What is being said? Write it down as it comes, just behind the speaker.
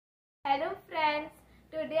Hello friends,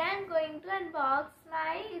 today I am going to unbox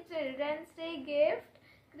my Children's Day gift,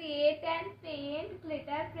 Create and Paint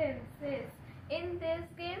Glitter Princess. In this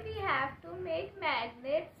game we have to make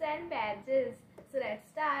magnets and badges. So let's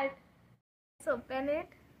start. Let's open it.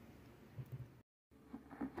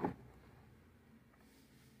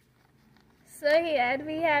 So here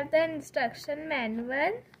we have the instruction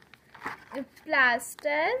manual,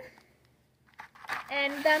 plaster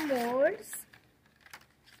and the molds,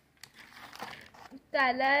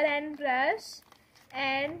 color and brush,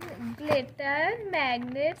 and glitter,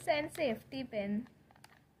 magnets and safety pin.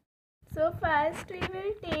 So first we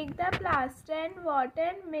will take the plaster and water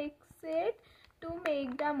and mix it to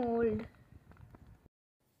make the mold.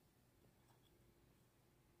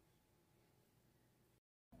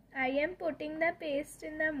 I am putting the paste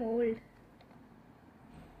in the mold.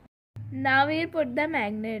 Now we will put the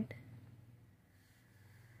magnet.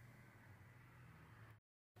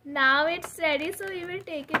 Now it's ready, so we will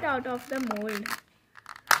take it out of the mold.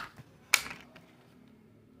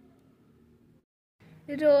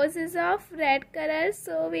 Rose is of red color,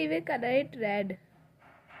 so we will color it red.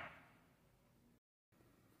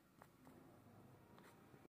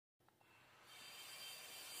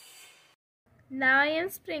 Now I am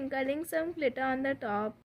sprinkling some glitter on the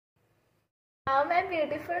top. Now my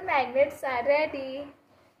beautiful magnets are ready.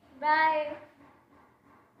 Bye.